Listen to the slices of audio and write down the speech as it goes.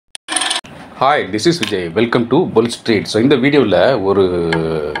Hi, this is Vijay. Welcome to bullsStreet. So இந்த வீடியோவில் ஒரு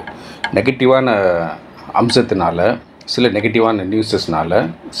நெகட்டிவான அம்சத்தினால சில நெகட்டிவான நியூஸஸ்னால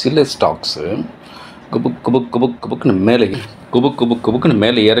சில ஸ்டாக்ஸு குபுக்குன்னு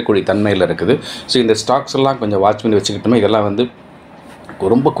மேலே ஏறக்கூடிய தன்மையில் இருக்குது. ஸோ இந்த ஸ்டாக்ஸ் எல்லாம் கொஞ்சம் வாட்ச் பண்ணி வச்சுக்கிட்டோமே. இதெல்லாம் வந்து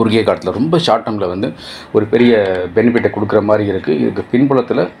ரொம்ப குறுகிய காலத்தில் ரொம்ப ஷார்ட் டேர்மில் வந்து ஒரு பெரிய பெனிஃபிட்டை கொடுக்குற மாதிரி இருக்குது. இதுக்கு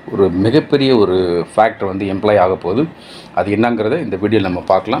பின்புலத்தில் ஒரு மிகப்பெரிய ஒரு ஃபேக்டர் வந்து எம்ப்ளாய் ஆக போகுது. அது என்னங்கிறத இந்த வீடியோவில் நம்ம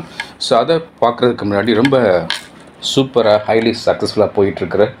பார்க்கலாம். ஸோ அதை பார்க்குறதுக்கு முன்னாடி ரொம்ப சூப்பராக ஹைலி சக்ஸஸ்ஃபுல்லாக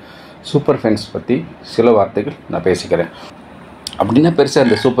போயிட்டுருக்கிற சூப்பர்ஃபென்ஸ் பற்றி சில வார்த்தைகள் நான் பேசிக்கிறேன். அப்படின்னா பெருசாக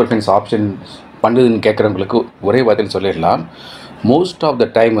இந்த சூப்பர்ஃபென்ஸ் ஆப்ஷன் பண்ணுதுன்னு கேட்குறவங்களுக்கு ஒரே வார்த்தையில் சொல்லிடலாம். மோஸ்ட் ஆஃப் த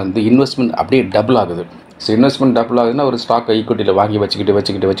டைம் வந்து இன்வெஸ்ட்மெண்ட் அப்படியே டபுள் ஆகுது. ஸோ இன்வெஸ்ட்மெண்ட் டபுள் ஆகுதுன்னா ஒரு ஸ்டாக் ஈக்விட்டியில் வாங்கி வச்சுக்கிட்டு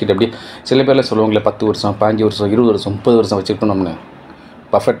அப்படி சில பேரில் சொல்லுவாங்களே 10 வருஷம் 15 வருஷம் 20 வருஷம் 30 வருஷம் வச்சுருக்கணும்னு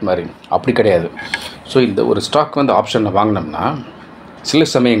பர்ஃபெக்ட் மாதிரி. அப்படி கிடையாது. ஸோ இந்த ஒரு ஸ்டாக் வந்து ஆப்ஷனில் வாங்கினோம்னா சில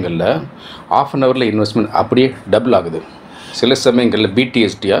சமயங்களில் ஆஃப் அன் ஹவரில் இன்வெஸ்ட்மெண்ட் அப்படியே டபுள் ஆகுது. சில சமயங்களில்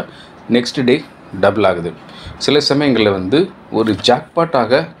பிடிஎஸ்டியாக நெக்ஸ்ட் டே டபுள் ஆகுது. சில சமயங்களில் வந்து ஒரு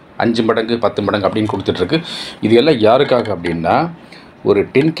ஜாக்பாட்டாக 5 மடங்கு 10 மடங்கு அப்படின்னு கொடுத்துட்ருக்கு. இது எல்லாம் யாருக்காக அப்படின்னா ஒரு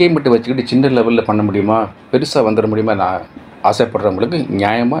 10K மட்டும் வச்சுக்கிட்டு சின்ன லெவலில் பண்ண முடியுமா, பெருசாக வந்துட முடியுமா நான் ஆசைப்படுறவங்களுக்கு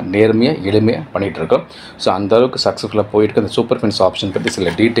நியாயமாக நேர்மையாக எளிமையாக பண்ணிகிட்ருக்கோம். ஸோ அந்தளவுக்கு சக்ஸஸ்ஃபுல்லாக போயிட்டு அந்த சூப்பர்ஃபென்ஸ் ஆப்ஷன் பற்றி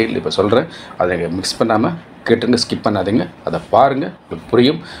சில டீட்டெயில் இப்போ சொல்கிறேன். அதை மிக்ஸ் பண்ணாமல் கேட்டுங்க, ஸ்கிப் பண்ணாதீங்க, அதை பாருங்கள், உங்களுக்கு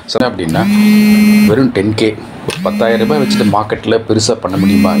புரியும். சரி, அப்படின்னா வெறும் 10K ஒரு 10,000 ரூபாய் வச்சுட்டு மார்க்கெட்டில் பெருசாக பண்ண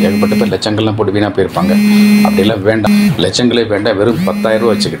முடியுமா? ஏகப்பட்ட பேர் லட்சங்கள்லாம் போட்டு வீணாக போயிருப்பாங்க. அப்படிலாம் வேண்டாம், லட்சங்களே வேண்டாம். வெறும் 10,000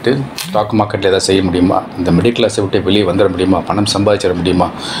 ரூபா வச்சுக்கிட்டு ஸ்டாக் மார்க்கெட்டில் எதாவது செய்ய முடியுமா, இந்த மிடில் கிளாஸை விட்டு வெளியே வந்துட முடியுமா, பணம் சம்பாதிச்சிட முடியுமா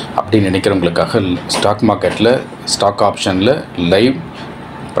அப்படின்னு நினைக்கிறவங்களுக்காக ஸ்டாக் மார்க்கெட்டில் ஸ்டாக் ஆப்ஷனில் லைவ்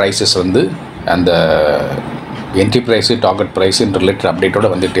ப்ரைஸஸ் வந்து அந்த என்ட்ரி ப்ரைஸு டார்கெட் ப்ரைஸுன்ற ரிலேட்டட் அப்டேட்டோடு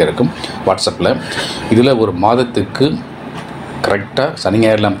வந்துகிட்டே இருக்கும் வாட்ஸ்அப்பில். இதில் ஒரு மாதத்துக்கு கரெக்டாக சனி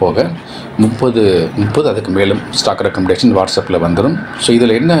ஞாயிறுலாம் போக 30 அதுக்கு மேலும் ஸ்டாக் ரெக்கமெண்டேஷன் வாட்ஸ்அப்பில் வந்துடும். ஸோ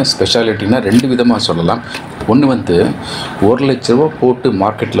இதில் என்ன ஸ்பெஷாலிட்டினா 2 விதமாக சொல்லலாம். ஒன்று வந்து 1 லட்ச ரூபா போட்டு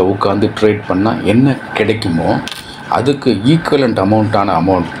மார்க்கெட்டில் உட்காந்து ட்ரேட் பண்ணால் என்ன கிடைக்குமோ அதுக்கு ஈக்குவலண்ட்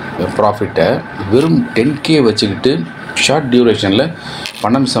அமௌண்ட் ப்ராஃபிட்டை வெறும் 10K வச்சுக்கிட்டு ஷார்ட் டியூரேஷனில்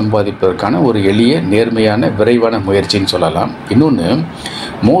பணம் சம்பாதிப்பதற்கான ஒரு எளிய நேர்மையான விரைவான முயற்சின்னு சொல்லலாம். இன்னொன்று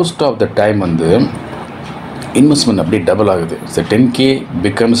மோஸ்ட் ஆஃப் த டைம் வந்து இன்வெஸ்ட்மெண்ட் அப்படியே டபுள் ஆகுது. So 10K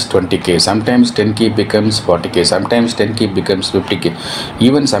becomes 20K, sometimes 10K becomes 40K, sometimes 10K becomes 50K,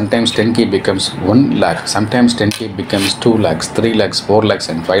 even sometimes 10K becomes 1 lakh, sometimes 10K becomes 2 lakhs, 3 lakhs, 4 lakhs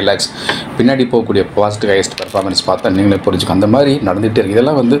and 5 lakhs. பின்னாடி போகக்கூடிய past highest performance பார்த்தா நீங்களே புரிஞ்சுக்கோ. அந்த மாதிரி நடந்துகிட்டே இருக்குது.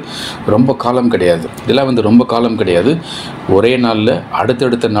 இதெல்லாம் வந்து ரொம்ப காலம் கிடையாது. ஒரே நாளில்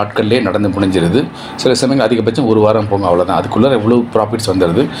அடுத்தடுத்த நாட்கள்லேயே நடந்து முடிஞ்சிருது. சில சமயங்கள் அதிகபட்சம் 1 வாரம் போங்க, அவ்வளோதான். அதுக்குள்ளே எவ்வளோ ப்ராஃபிட்ஸ்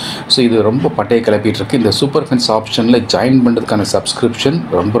வந்துடுது. ஸோ இது ரொம்ப பட்டையை கிளப்பிட்டு இருக்குது. இந்த சூப்பர்ஃபென்ஸ் ஆப்ஷனில் ஜாயின் பண்ணுறதுக்கான சப்ஸ்கிரிப்ஷன்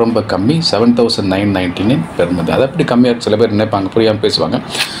ரொம்ப கம்மி, 7,999 பெர் மந்த். அது அப்படி கம்மியாக சில பேர் நினைப்பாங்க, புரியாமல் பேசுவாங்க.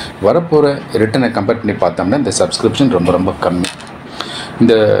 வரப்போகிற ரிட்டனை கம்பேர் பண்ணி பார்த்தோம்னா இந்த சப்ஸ்கிரிப்ஷன் ரொம்ப கம்மி.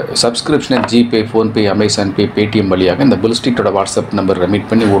 இந்த சப்ஸ்கிரிப்ஷனை ஜிபே, ஃபோன்பே, அமேசான் பே, பேடிஎம் வழியாக இந்த புல்ஸ்ட்ரீட்டோட வாட்ஸ்அப் நம்பர் ரெமிட்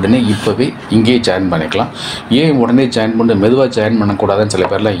பண்ணி உடனே இப்போவே இங்கேயே ஜாயின் பண்ணிக்கலாம். ஏன் உடனே ஜாயின் பண்ணி மெதுவாக ஜாயின் பண்ணக்கூடாதுன்னு சில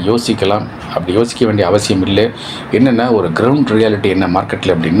பேர்லாம் யோசிக்கலாம். அப்படி யோசிக்க வேண்டிய அவசியம் இல்லை. என்னென்னா ஒரு கிரவுண்ட் ரியாலிட்டி என்ன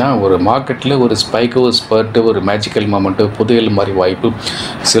மார்க்கெட்டில் அப்படின்னா, ஒரு மார்க்கெட்டில் ஒரு ஸ்பைக்கு, ஒரு ஸ்பர்ட்டு, ஒரு மேஜிக்கல் மூமெண்ட்டு, புதையல் மாதிரி வாய்ப்பு,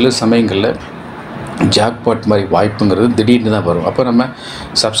 சில சமயங்களில் ஜாக்பாட் மாதிரி வாய்ப்புங்கிறது திடீர்னு தான் வரும். அப்போ நம்ம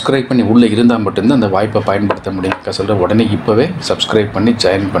சப்ஸ்கிரைப் பண்ணி உள்ளே இருந்தால் மட்டும்தான் அந்த வாய்ப்பை பயன்படுத்த முடியும். சொல்கிற உடனே இப்போவே சப்ஸ்கிரைப் பண்ணி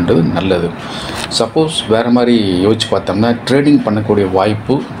ஜாயின் பண்ணுறது நல்லது. சப்போஸ் வேறு மாதிரி யோசிச்சு பார்த்தோம்னா ட்ரேடிங் பண்ணக்கூடிய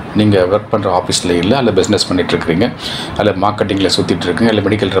வாய்ப்பு நீங்கள் ஒர்க் பண்ணுற ஆஃபீஸில் இல்லை, அல்லது பிஸ்னஸ் பண்ணிகிட்ருக்கிறீங்க, அல்லது மார்க்கெட்டிங்கில் சுற்றிட்டுருக்கீங்க, அல்லது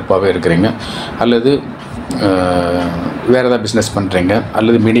மெடிக்கல் ரெப்பாகவே இருக்கிறீங்க, அல்லது வேறு ஏதாவது பிஸ்னஸ் பண்ணுறீங்க,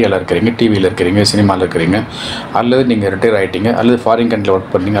 அல்லது மீடியாவில் இருக்கிறீங்க, டிவியில் இருக்கிறீங்க, சினிமாவில் இருக்கிறீங்க, அல்லது நீங்கள் ரிட்டையர் ஆகிட்டீங்க, அல்லது ஃபாரின் கண்ட்ரியில் ஒர்க்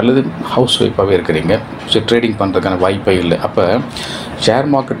பண்ணுறீங்க, அல்லது ஹவுஸ் ஒய்ஃபாகவே இருக்கிறீங்க. ஸோ ட்ரேடிங் பண்ணுறதுக்கான வாய்ப்பே இல்லை. அப்போ ஷேர்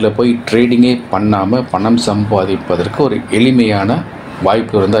மார்க்கெட்டில் போய் ட்ரேடிங்கே பண்ணாமல் பணம் சம்பாதிப்பதற்கு ஒரு எளிமையான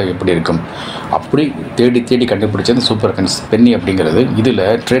வாய்ப்பு இருந்தால் எப்படி இருக்கும்? அப்படி தேடி கண்டுபிடிச்சது சூப்பர்ஃபென்ஸ் பென்னி அப்படிங்கிறது. இதில்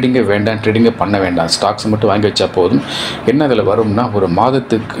ட்ரேடிங்கே வேண்டாம், ட்ரேடிங்கே பண்ண வேண்டாம், ஸ்டாக்ஸ் மட்டும் வாங்கி வச்சா போதும். என்ன அதில் வரும்னா ஒரு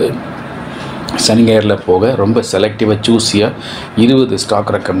மாதத்துக்கு சனி ஞாயிறில் போக ரொம்ப செலக்டிவாக சூஸியாக 20 ஸ்டாக்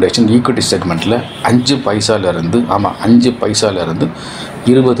ரெக்கமெண்டேஷன் ஈக்விட்டி செக்மெண்ட்டில் 5 பைசாலேருந்து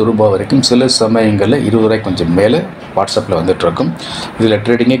 20 ரூபாய் வரைக்கும், சில சமயங்களில் 20 ரூபாய் கொஞ்சம் மேலே வாட்ஸ்அப்பில் வந்துட்டுருக்கும். இதில்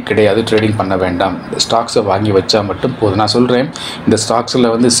ட்ரேடிங்கே கிடையாது, ட்ரேடிங் பண்ண வேண்டாம், ஸ்டாக்ஸை வாங்கி வச்சா மட்டும் போதும். நான் சொல்கிறேன், இந்த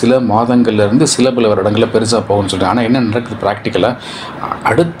ஸ்டாக்ஸில் வந்து சில மாதங்கள்லேருந்து சில பல வருடங்களில் பெருசாக போகும்னு சொல்கிறேன். ஆனால் என்ன நடக்குது ப்ராக்டிக்கலாக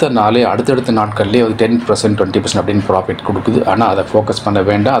அடுத்த நாளே அடுத்தடுத்த நாட்கள்லேயே அது 10% 20% அப்படின்னு ப்ராஃபிட் கொடுக்குது. ஆனால் அதை ஃபோக்கஸ் பண்ண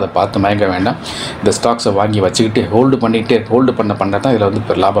வேண்டாம், அதை பார்த்து மயங்க வேண்டாம். இந்த ஸ்டாக்ஸை வாங்கி வச்சுக்கிட்டு ஹோல்டு பண்ண தான் இதில்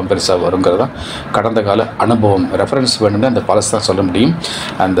வந்து லாபம் பெருசாக வருங்கிறது தான் கடந்த கால அனுபவம். ரெஃபரன்ஸ் வேணும்னா அந்த பழசு தான் சொல்ல முடியும்.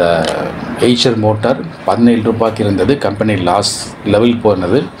 அந்த எய்ச்சர் மோட்டார் 17 ரூபாய்க்கு இருந்தது, கம்பெனி லாஸ் லெவல்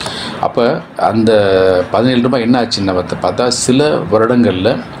போனது. அப்போ அந்த 17 ரூபாய் என்ன ஆச்சுன்னு பார்த்தா சில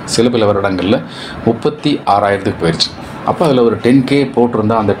பல வருடங்களில் 36,000க்கு போயிடுச்சு. அப்போ அதில் ஒரு 10K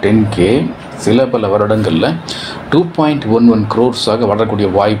போட்டிருந்தா அந்த 10K சில பல வருடங்களில் 2.11 crores வளரக்கூடிய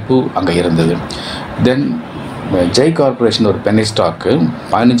வாய்ப்பு அங்கே இருந்தது. தென் ஜெய் கார்பரேஷன் ஒரு பென்னி ஸ்டாக்கு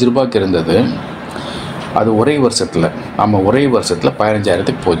 15 ரூபாய்க்கு இருந்தது. அது ஒரே வருஷத்தில்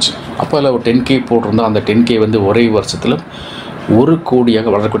 15,000க்கு போச்சு. அப்போ அதில் ஒரு 10K போட்டிருந்தா அந்த 10K வந்து ஒரே வருஷத்தில் 1 கோடியாக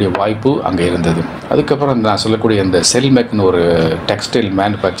வளரக்கூடிய வாய்ப்பு அங்கே இருந்தது. அதுக்கப்புறம் நான் சொல்லக்கூடிய இந்த செல்மெக்னு ஒரு டெக்ஸ்டைல்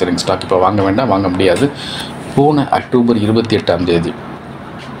மேனுஃபேக்சரிங் ஸ்டாக் இப்போ வாங்க வேண்டாம், வாங்க முடியாது. போன அக்டோபர் 28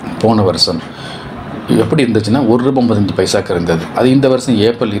 போன வருஷம் எப்படி இருந்துச்சுன்னா 1 ரூபாய் 35 பைசாக்கு இருந்தது. அது இந்த வருஷம்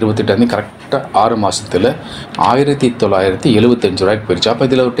ஏப்ரல் 28 கரெக்டாக 6 மாதத்தில் 1975 ரூபாய்க்கு போயிடுச்சு. அப்போ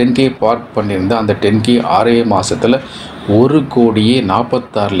இதில் ஒரு 10K பார்க் பண்ணியிருந்தால் அந்த 10K 6 மாதத்தில்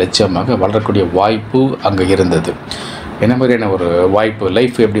 1,46,00,000 வளரக்கூடிய வாய்ப்பு அங்கே இருந்தது. என்ன மாதிரியான ஒரு வாய்ப்பு,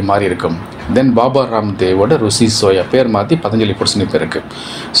 லைஃப் எப்படி மாறி இருக்கும். தென் பாபா ராம்தேவோட ருசி சோயா பேர் மாற்றி பதஞ்சலி ஃபுட்ஸ்னு பேர் இருக்குது.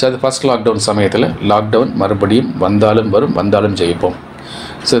 ஸோ அது ஃபஸ்ட் லாக்டவுன் சமயத்தில் லாக்டவுன் மறுபடியும் வந்தாலும் ஜெயிப்போம்.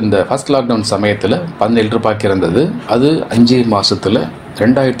 ஸோ இந்த ஃபஸ்ட் லாக்டவுன் சமயத்தில் 17 ரூபாய்க்கு இருந்தது. அது 5 மாதத்தில்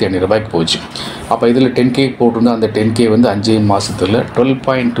 2,500 ரூபாய்க்கு போச்சு. அப்போ இதில் 10K போட்டிருந்தால் அந்த 10K வந்து 5 மாதத்தில்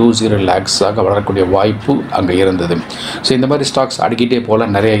 12.20 lakhs வளரக்கூடிய வாய்ப்பு அங்கே இருந்தது. ஸோ இந்த மாதிரி ஸ்டாக்ஸ் அடிக்கிட்டே போல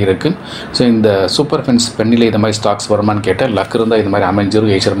நிறைய இருக்குது. ஸோ இந்த சூப்பர் ஃபென்ஸ் பெண்ணில் இந்த மாதிரி ஸ்டாக்ஸ் வருமானு கேட்டால் லக் இருந்தால் இது மாதிரி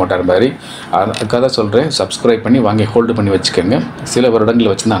அமைஞ்சிரும், எய்ச்சர் மோட்டார் மாதிரி. அதுக்காக தான் சொல்கிறேன், சப்ஸ்கிரைப் பண்ணி வாங்கி ஹோல்டு பண்ணி வச்சுக்கோங்க. சில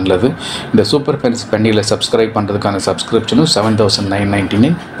வருடங்கள் வச்சுருந்தா நல்லது. இந்த சூப்பர் ஃபென்ஸ் பெண்ணில் சப்ஸ்கிரைப் பண்ணுறதுக்கான சப்ஸ்கிரிப்ஷனும்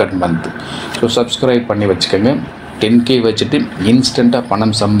 7,999 பெர் மந்த். ஸோ சப்ஸ்கிரைப் பண்ணி வச்சுக்கோங்க. 10K வச்சுட்டு இன்ஸ்டண்ட்டாக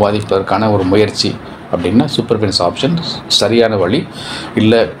பணம் சம்பாதிப்பதற்கான ஒரு முயற்சி அப்படின்னா சூப்பர் ஃபென்ஸ் ஆப்ஷன் சரியான வழி.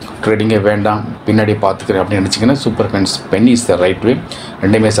 இல்லை ட்ரேடிங்கே வேண்டாம், பின்னாடி பார்த்துக்கிறேன் அப்படின்னு நினச்சிங்கன்னா super fence Penney is the right way.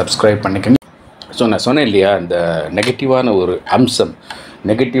 ரெண்டுமே சப்ஸ்கிரைப் பண்ணிக்கோங்க. ஸோ நான் சொன்னேன் இல்லையா, இந்த நெகட்டிவான ஒரு அம்சம்,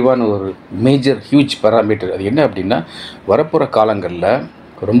 நெகட்டிவான ஒரு மேஜர் ஹியூஜ் பேராமீட்டர் அது என்ன அப்படின்னா, வரப்போகிற காலங்களில்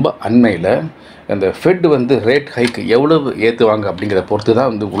ரொம்ப அண்மையில் அந்த ஃபெட் வந்து ரேட் ஹைக் எவ்வளவு ஏற்றுவாங்க அப்படிங்கிறத பொறுத்து தான்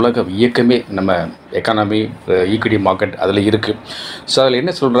வந்து உலக இயக்கமே, நம்ம எக்கானமி, ஈக்விட்டி மார்க்கெட் அதில் இருக்குது. ஸோ அதில்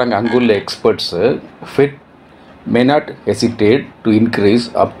என்ன சொல்கிறாங்க, அங்குள்ள experts fed may not hesitate to increase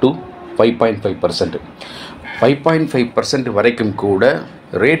up to 5.5%. 5.5% வரைக்கும் கூட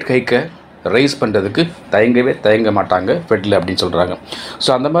ரேட் ஹைக்கை ரைஸ் பண்ணுறதுக்கு தயங்க மாட்டாங்க ஃபெட்டில் அப்படின்னு சொல்கிறாங்க. ஸோ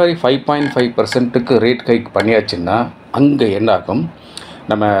அந்த மாதிரி 5.5%க்கு ரேட் ஹைக் பண்ணியாச்சுன்னா அங்கே என்ன ஆகும்,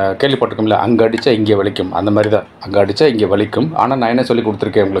 நம்ம கேள்விப்பட்டிருக்கோம்ல, அங்கே அடித்தா இங்கே வலிக்கும், அந்த மாதிரி தான் அங்கே அடித்தா இங்கே வலிக்கும். ஆனால் நான் என்ன சொல்லி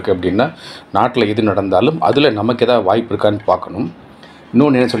கொடுத்துருக்கேன் உங்களுக்கு அப்படின்னா, நாட்டில் எது நடந்தாலும் அதில் நமக்கு ஏதாவது வாய்ப்பு இருக்கான்னு பார்க்கணும்.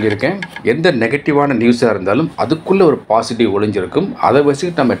 இன்னொன்று என்ன சொல்லியிருக்கேன், எந்த நெகட்டிவான நியூஸாக இருந்தாலும் அதுக்குள்ளே ஒரு பாசிட்டிவ் ஒளிஞ்சிருக்கும், அதை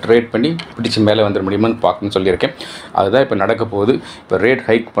வச்சுக்கிட்டு நம்ம ட்ரேட் பண்ணி பிடிச்சி மேலே வந்துட முடியுமான்னு பார்க்கணும்னு சொல்லியிருக்கேன். அதுதான் இப்போ நடக்க போகுது. இப்போ ரேட்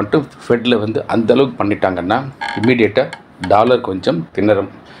ஹைக் பண்ணிட்டு ஃபெட்டில் வந்து அந்தளவுக்கு பண்ணிட்டாங்கன்னா இம்மீடியட்டாக டாலர் கொஞ்சம்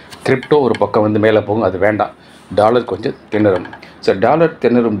திணறும். கிரிப்டோ ஒரு பக்கம் வந்து மேலே போகும், அது வேண்டாம், டாலர் கொஞ்சம் திணறும். ஸோ டாலர்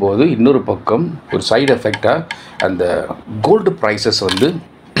திணறும் போது இன்னொரு பக்கம் ஒரு சைடு எஃபெக்டாக அந்த கோல்டு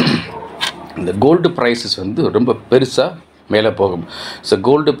ப்ரைஸஸ் வந்து ரொம்ப பெருசாக மேலே போகும். ஸோ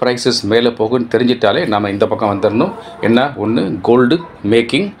கோல்டு ப்ரைஸஸ் மேலே போகும்னு தெரிஞ்சிட்டாலே நம்ம இந்த பக்கம் வந்துடணும். என்ன ஒன்று, gold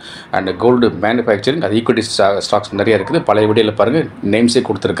making and gold manufacturing, அது ஈக்விட்டி ஸ்டாக்ஸ் நிறையா இருக்குது. பழைய வீடியோவில் பாருங்கள், நேம்ஸே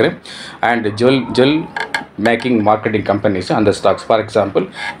கொடுத்துருக்குறேன். And jewel making marketing companies, அந்த ஸ்டாக்ஸ் ஃபார் எக்ஸாம்பிள்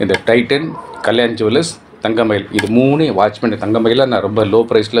இந்த டைட்டன், கல்யாண் ஜுவல்லர்ஸ், தங்கமயில், இது 3 வாட்ச்மேன். தங்கமயில நான் ரொம்ப லோ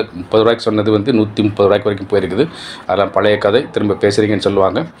ப்ரைஸில் 30 ரூபாய்க்கு சொன்னது வந்து 130 ரூபாய்க்கு வரைக்கும் போயிருக்குது. அதெல்லாம் பழைய கதை, திரும்ப பேசுகிறீங்கன்னு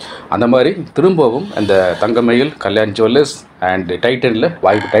சொல்லுவாங்க. அந்த மாதிரி திரும்பவும் அந்த தங்கமயில், கல்யாண் ஜுவல்லர்ஸ் அண்ட் டைட்டனில்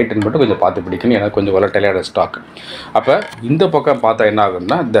வாய்ப்பு, டைட்டன் மட்டும் கொஞ்சம் பார்த்து பிடிக்கணும், ஏன்னா கொஞ்சம் வொலட்டைலான ஸ்டாக். அப்போ இந்த பக்கம் பார்த்தா என்ன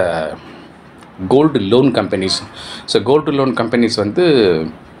ஆகும்னா, இந்த gold loan companies. So gold loan companies வந்து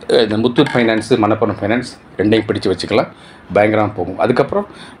இந்த முத்தூட் ஃபைனான்ஸு, மணப்புரம் ஃபைனான்ஸ் ரெண்டையும் பிடிச்சி வச்சுக்கலாம், பயங்கரமாக போகும். அதுக்கப்புறம்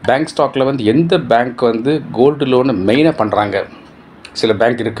பேங்க் ஸ்டாக்கில் வந்து எந்த பேங்க் வந்து கோல்டு லோனை மெயினாக பண்ணுறாங்க, சில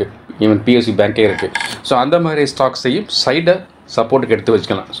பேங்க் இருக்குது, ஈவன் பிஎஸ்சி பேங்க்கே இருக்குது. ஸோ அந்த மாதிரி ஸ்டாக்ஸையும் சைடை சப்போர்ட்டுக்கு எடுத்து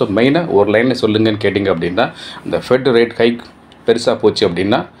வச்சுக்கலாம். ஸோ மெயினாக ஒரு லைனில் சொல்லுங்கன்னு கேட்டிங்க அப்படின்னா, இந்த ஃபெட் ரேட் ஹைக் பெருசாக போச்சு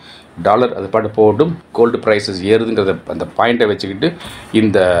அப்படின்னா டாலர் அது பாட்டு போட்டும், கோல்டு ப்ரைஸஸ் ஏறுதுங்கிறத அந்த பாயிண்ட்டை வச்சுக்கிட்டு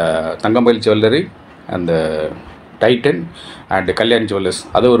இந்த தங்கமயில் ஜுவல்லரி, அந்த டைட்டன் அண்ட் கல்யாண் ஜுவல்லர்ஸ்,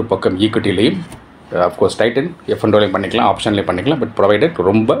 அது ஒரு பக்கம் ஈக்விட்டிலையும், அஃப்கோர்ஸ் டைட்டன் எஃப்என்டோலையும் பண்ணிக்கலாம், ஆப்ஷன்லேயும் பண்ணிக்கலாம். பட் ப்ரொவைடட்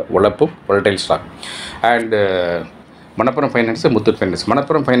ரொம்ப உழைப்பும் வொலடைல் stock. And Manappuram finance, Muthoot finance.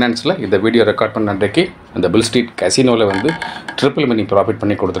 Manappuram ஃபைனான்ஸில் இந்த வீடியோ ரெக்கார்ட் பண்ண அன்றைக்கு அந்த புல்ஸ்ட்ரீட் கசினோவில் வந்து ட்ரிபிள் மணி ப்ராஃபிட்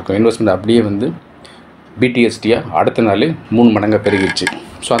பண்ணி கொடுத்துருக்கோம். இன்வெஸ்ட்மெண்ட் அப்படியே வந்து பிடிஎஸ்டியாக அடுத்த நாள் 3 மடங்காக பெருகிடுச்சு.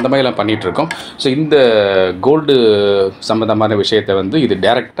 ஸோ அந்த மாதிரிலாம் பண்ணிகிட்ருக்கோம். ஸோ இந்த கோல்டு சம்மந்தமான விஷயத்தை வந்து இது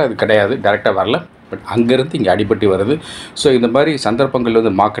டேரெக்டாக இது கிடையாது, டேரெக்டாக வரல, பட் அங்கேருந்து இங்கே அடிபட்டு வருது. ஸோ இந்த மாதிரி சந்தர்ப்பங்கள்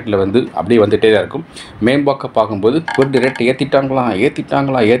வந்து மார்க்கெட்டில் வந்து அப்படியே வந்துகிட்டே தான் இருக்கும். மேம்பாக்க பார்க்கும்போது கோல்டு ரேட்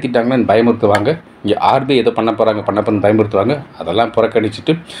ஏற்றிட்டாங்களான்னு பயமுறுத்துவாங்க. இங்கே ஆர்பிஐ எதோ பண்ண போகிறாங்க பயமுறுத்துவாங்க. அதெல்லாம்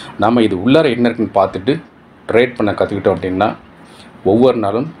புறக்கணிச்சிட்டு நாம் இது உள்ளார என்ன இருக்குன்னு பார்த்துட்டு ட்ரேட் பண்ண கற்றுக்கிட்டோம் அப்படின்னா ஒவ்வொரு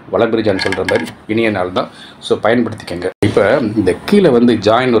நாளும் வளபிரிஜான்னு சொல்கிற மாதிரி இனிய நாள் தான். ஸோ பயன்படுத்திக்கங்க. இப்போ இந்த கீழே வந்து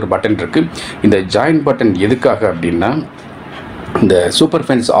ஜாயின் ஒரு பட்டன் இருக்குது. இந்த ஜாயின் பட்டன் எதுக்காக அப்படின்னா இந்த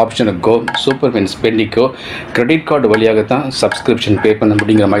சூப்பர்ஃபேன்ஸ் ஆப்ஷனுக்கோ சூப்பர்ஃபேன்ஸ் பென்னிக்கோ கிரெடிட் கார்டு வழியாக தான் சப்ஸ்கிரிப்ஷன் பே பண்ண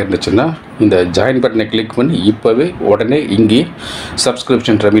முடியுங்கிற மாதிரி இருந்துச்சுன்னா இந்த ஜாயின் பட்டனை கிளிக் பண்ணி இப்போவே உடனே இங்கே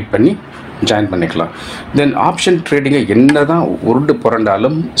சப்ஸ்கிரிப்ஷன் ரெமிட் பண்ணி ஜாயின் பண்ணிக்கலாம். தென் ஆப்ஷன் ட்ரேடிங்கை என்ன தான் உருண்டு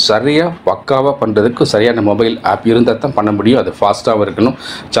புரண்டாலும் சரியாக பக்காவாக பண்ணுறதுக்கு சரியான மொபைல் ஆப் இருந்தால் தான் பண்ண முடியும். அது ஃபாஸ்ட்டாகவும் இருக்கணும்,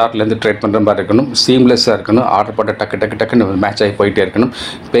 சார்ட்லேருந்து ட்ரேட் பண்ணுற மாதிரி இருக்கணும், சீம்லெஸ்ஸாக இருக்கணும், ஆர்டர் பண்ண டக்குன்னு மேட்ச் ஆகி போயிட்டே இருக்கணும்,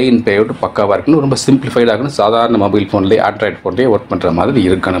 பே இன் பே அவுட் பக்காவாக இருக்கணும், ரொம்ப சிம்பிளிஃபைடாக இருக்கணும், சாதாரண மொபைல் ஃபோன்லேயே ஆண்ட்ராய்டு ஃபோன்லேயே ஒர்க் பண்ணுற மாதிரி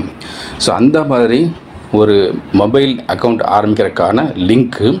இருக்கணும். ஸோ அந்த மாதிரி ஒரு மொபைல் அக்கௌண்ட் ஆரம்பிக்கிறதுக்கான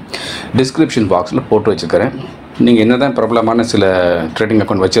லிங்க்கு டிஸ்கிரிப்ஷன் பாக்ஸில் போட்டு வச்சுக்கிறேன். நீங்கள் என்ன தான் பிரபலமான சில ட்ரேடிங்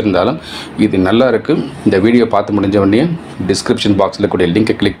அக்கௌண்ட் வச்சுருந்தாலும் இது நல்லா இருக்குது. இந்த வீடியோ பார்த்து முடிஞ்ச உடனே டிஸ்கிரிப்ஷன் பாக்ஸில் கூடிய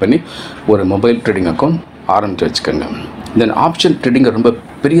லிங்கை கிளிக் பண்ணி ஒரு மொபைல் ட்ரேடிங் அக்கௌண்ட் ஆரம்பித்து வச்சுக்கோங்க. தென் ஆப்ஷன் ட்ரேடிங்கை ரொம்ப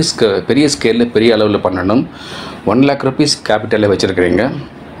பெரிய ஸ்கேலில் பெரிய அளவில் பண்ணணும். 1 lakh rupees கேபிட்டலில் வச்சுருக்கிறீங்க,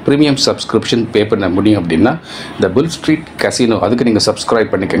 ப்ரீமியம் சப்ஸ்கிரிப்ஷன் பே பண்ண முடியும் அப்படின்னா இந்த புல்ஸ்ட்ரீட் கசினோ அதுக்கு நீங்கள் சப்ஸ்கிரைப்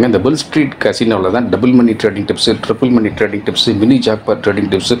பண்ணிக்கோங்க. இந்த புல்ஸ்ட்ரீட் கசினோவில் தான் டபுள் மணி ட்ரேடிங் டிப்ஸு, ட்ரிபிள் மணி trading tips, mini jackpot trading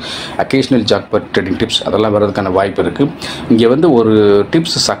tips, occasional jackpot trading tips அதெல்லாம் வர்றதுக்கான வாய்ப்பு இருக்குது. இங்கே வந்து ஒரு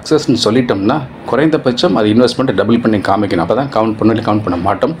டிப்ஸ் சக்ஸஸ்ன்னு சொல்லிட்டோம்னா குறைந்தபட்சம் அது இன்வெஸ்ட்மெண்ட்டை டபுள் பண்ணி காமிக்கணும். அப்போ தான் கவுண்ட் பண்ண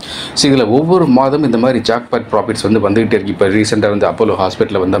மாட்டோம். ஸோ இதில் ஒவ்வொரு மாதம் இந்த மாதிரி ஜாக்பாட் ப்ராஃபிட்ஸ் வந்து வந்துகிட்டே இருக்குது. இப்போ ரீசெண்டாக வந்து அப்போலோ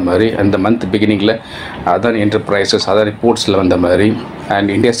ஹாஸ்பிட்டலில் வந்த மாதிரி, அந்த மந்த் பிகினிங்கில் அதானி என்டர்பிரைசஸ், அதானி போர்ட்ஸில் வந்த மாதிரி, அண்ட்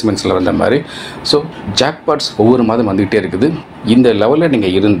இந்தியா சிமெண்ட்ஸில் வந்த மாதிரி. ஸோ ஜாக்பாட்ஸ் ஒவ்வொரு மாதம் வந்துகிட்டே இருக்குது. இந்த லெவலில்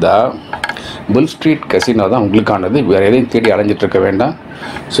நீங்கள் இருந்தால் புல்ஸ்ட்ரீட் கசினோ தான் உங்களுக்கானது. வேறு எதையும் தேடி அலைஞ்சிட்ருக்க வேண்டாம்.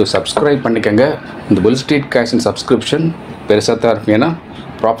 ஸோ சப்ஸ்கிரைப் பண்ணிக்கோங்க. இந்த புல்ஸ்ட்ரீட் கசின் சப்ஸ்கிரிப்ஷன் பெருசாக தான் இருக்கும், ஏன்னா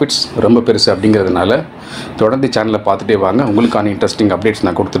ப்ராஃபிட்ஸ் ரொம்ப பெருசு அப்படிங்கிறதுனால தொடர்ந்து சேனலை பார்த்துட்டே வாங்க. உங்களுக்கான இன்ட்ரெஸ்டிங் அப்டேட்ஸ்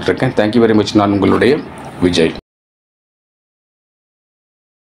நான் கொடுத்துட்ருக்கேன். Thank you very much. நான் உங்களுடைய விஜய்.